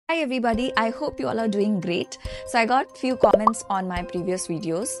Hi everybody, I hope you all are doing great. So I got few comments on my previous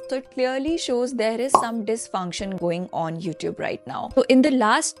videos. So it clearly shows there is some dysfunction going on YouTube right now. So in the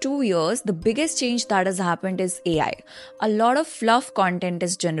last 2 years, the biggest change that has happened is AI. A lot of fluff content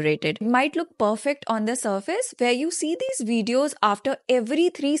is generated. It might look perfect on the surface where you see these videos after every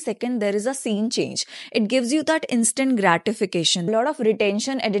 3 seconds there is a scene change. It gives you that instant gratification. A lot of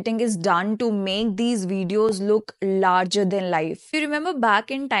retention editing is done to make these videos look larger than life. You remember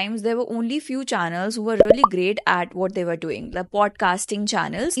back in times there were only few channels who were really great at what they were doing, the podcasting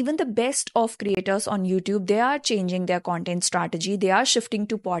channels. Even the best of creators on YouTube, they are changing their content strategy. They are shifting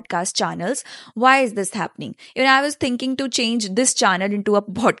to podcast channels. Why is this happening? Even I was thinking to change this channel into a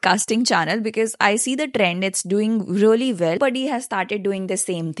podcasting channel because I see the trend. It's doing really well. Everybody has started doing the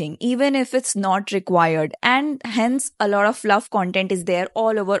same thing, even if it's not required. And hence a lot of fluff content is there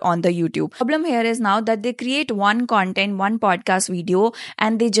all over on the YouTube. Problem here is now that they create one content, one podcast video,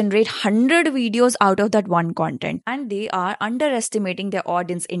 and they generate 100 videos out of that one content, and they are underestimating their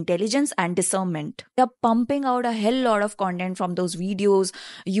audience intelligence and discernment. They're pumping out a hell lot of content from those videos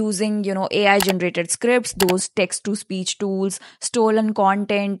using AI generated scripts, those text to speech tools, stolen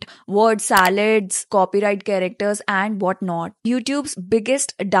content, word salads, copyright characters, and whatnot. YouTube's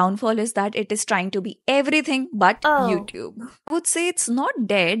biggest downfall is that it is trying to be everything but YouTube. I would say it's not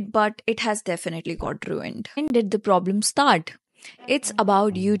dead, but it has definitely got ruined. When did the problem start? It's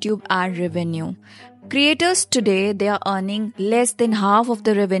about YouTube ad revenue. Creators today, they are earning less than half of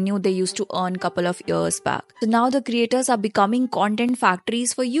the revenue they used to earn couple of years back. So now the creators are becoming content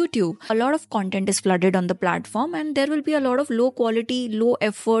factories for YouTube. A lot of content is flooded on the platform, and there will be a lot of low quality, low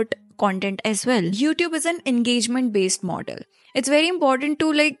effort content as well. YouTube is an engagement based model. It's very important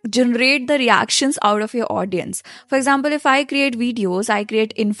to generate the reactions out of your audience. For example, if I create videos, I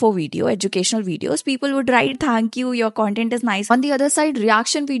create info video, educational videos, people would write, "Thank you, your content is nice." On the other side,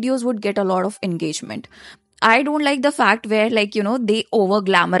 reaction videos would get a lot of engagement. I don't like the fact where they over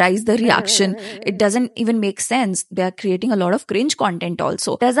glamorize the reaction. It doesn't even make sense. They are creating a lot of cringe content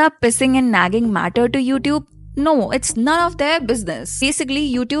also. Does our pissing and nagging matter to YouTube? No, it's none of their business.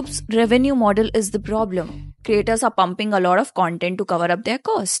 Basically, YouTube's revenue model is the problem. Creators are pumping a lot of content to cover up their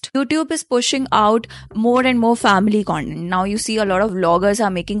cost. YouTube is pushing out more and more family content. Now you see a lot of vloggers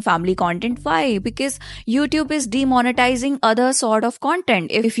are making family content. Why? Because YouTube is demonetizing other sort of content.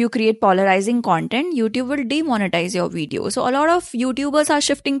 If you create polarizing content, YouTube will demonetize your video. So a lot of YouTubers are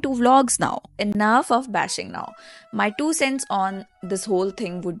shifting to vlogs now. Enough of bashing now. My 2 cents on this whole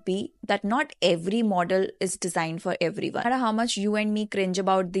thing would be that not every model is designed for everyone. No matter how much you and me cringe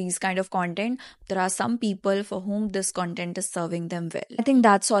about these kind of content, there are some people for whom this content is serving them well. I think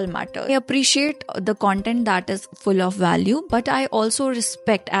that's all matters. I appreciate the content that is full of value, but I also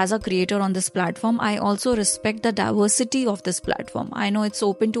respect, as a creator on this platform, I also respect the diversity of this platform. I know it's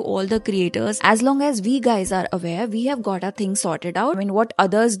open to all the creators. As long as we guys are aware, we have got our things sorted out. I mean, what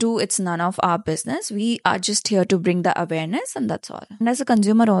others do, it's none of our business. We are just here to bring the awareness, and that's all. And as a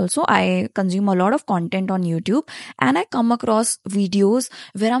consumer also, I consume a lot of content on YouTube, and I come across videos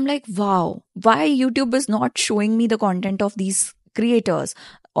where I'm like, wow, why YouTube is not showing me the content of these creators?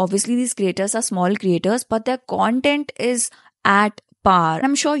 Obviously, these creators are small creators, but their content is at par.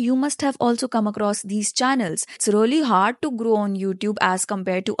 I'm sure you must have also come across these channels. It's really hard to grow on YouTube as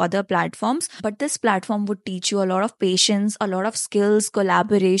compared to other platforms, but this platform would teach you a lot of patience, a lot of skills,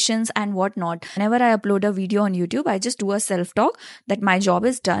 collaborations, and whatnot. Whenever I upload a video on YouTube, I just do a self-talk that my job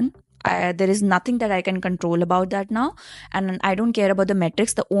is done. There is nothing that I can control about that now, and I don't care about the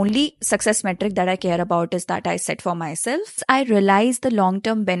metrics. The only success metric that I care about is that I set for myself. I realize the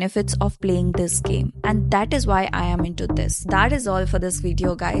long-term benefits of playing this game, and that is why I am into this. That is all for this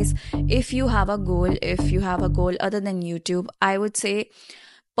video, guys. If you have a goal other than YouTube, I would say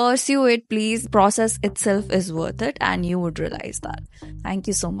pursue it, please. Process itself is worth it, and you would realize that. Thank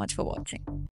you so much for watching.